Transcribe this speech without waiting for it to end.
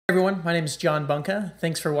Everyone, my name is John Bunka.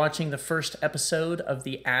 Thanks for watching the first episode of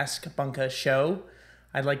the Ask Bunka show.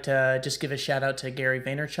 I'd like to just give a shout out to Gary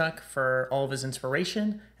Vaynerchuk for all of his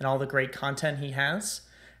inspiration and all the great content he has.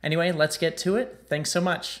 Anyway, let's get to it. Thanks so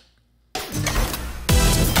much.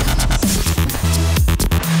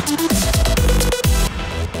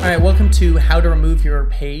 All right, welcome to how to remove your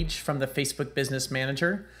page from the Facebook Business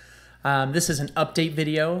Manager. This is an update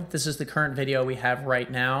video. This is the current video we have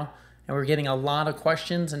right now. And we're getting a lot of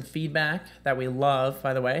questions and feedback that we love,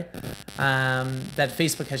 by the way, that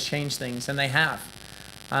Facebook has changed things, and they have.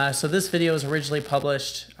 So this video was originally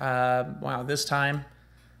published, this time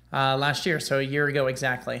last year, so a year ago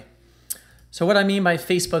exactly. So what I mean by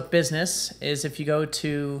Facebook Business is if you go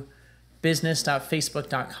to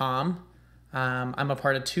business.facebook.com, I'm a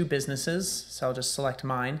part of two businesses, so I'll just select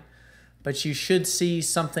mine. But you should see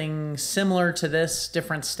something similar to this,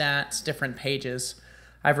 different stats, different pages.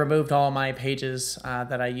 I've removed all my pages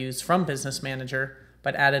that I use from Business Manager,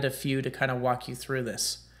 but added a few to kind of walk you through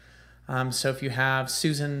this. So if you have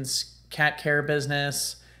Susan's cat care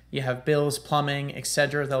business, you have Bill's plumbing,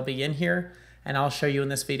 etc., they'll be in here, and I'll show you in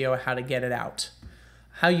this video how to get it out.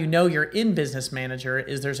 How you know you're in Business Manager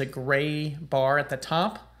is there's a gray bar at the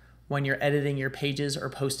top when you're editing your pages or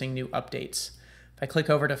posting new updates. If I click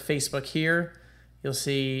over to Facebook here, you'll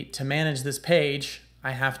see to manage this page,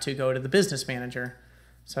 I have to go to the Business Manager.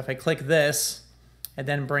 So if I click this, it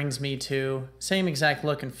then brings me to same exact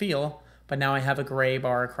look and feel, but now I have a gray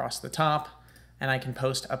bar across the top and I can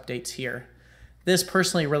post updates here. This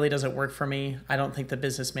personally really doesn't work for me. I don't think the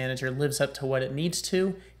Business Manager lives up to what it needs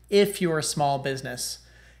to if you're a small business.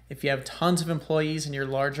 If you have tons of employees and you're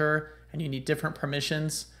larger and you need different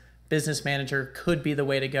permissions, Business Manager could be the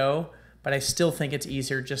way to go, but I still think it's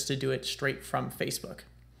easier just to do it straight from Facebook.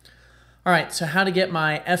 All right, so how to get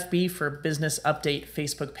my FB for Business Update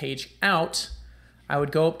Facebook page out. I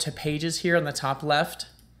would go up to Pages here on the top left,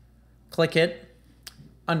 click it.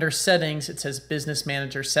 Under Settings, it says Business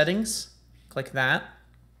Manager Settings. Click that.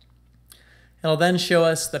 It'll then show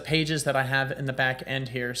us the pages that I have in the back end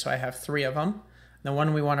here. So I have 3 of them. The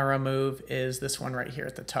one we want to remove is this one right here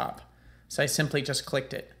at the top. So I simply just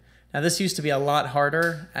clicked it. Now this used to be a lot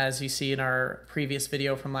harder, as you see in our previous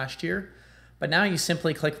video from last year. But now you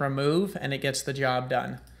simply click remove and it gets the job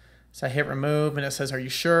done. So I hit remove and it says, are you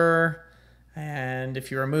sure? And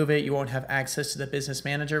if you remove it, you won't have access to the Business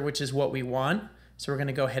Manager, which is what we want. So we're going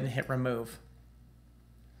to go ahead and hit remove.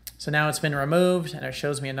 So now it's been removed and it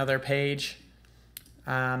shows me another page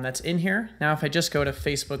that's in here. Now if I just go to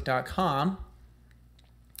facebook.com,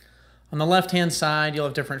 on the left-hand side, you'll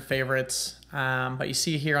have different favorites. But you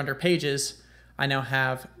see here under pages, I now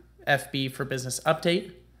have FB for Business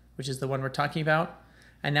Update, which is the one we're talking about.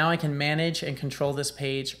 And now I can manage and control this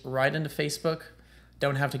page right into Facebook.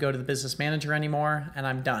 Don't have to go to the Business Manager anymore, and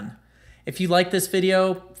I'm done. If you like this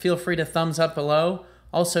video, feel free to thumbs up below.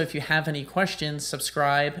 Also, if you have any questions,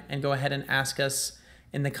 subscribe and go ahead and ask us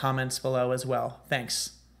in the comments below as well.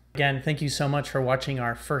 Thanks. Again, thank you so much for watching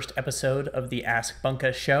our first episode of the Ask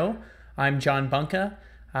Bunka show. I'm John Bunka.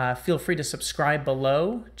 Feel free to subscribe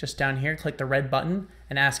below, just down here, click the red button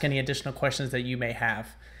and ask any additional questions that you may have.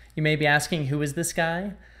 You may be asking, who is this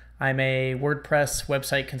guy? I'm a WordPress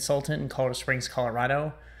website consultant in Colorado Springs,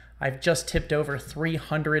 Colorado. I've just tipped over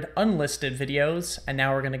 300 unlisted videos, and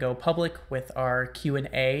now we're going to go public with our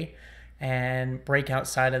Q&A and break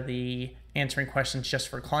outside of the answering questions just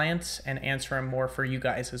for clients and answer them more for you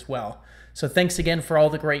guys as well. So thanks again for all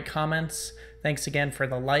the great comments. Thanks again for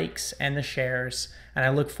the likes and the shares, and I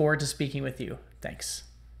look forward to speaking with you. Thanks.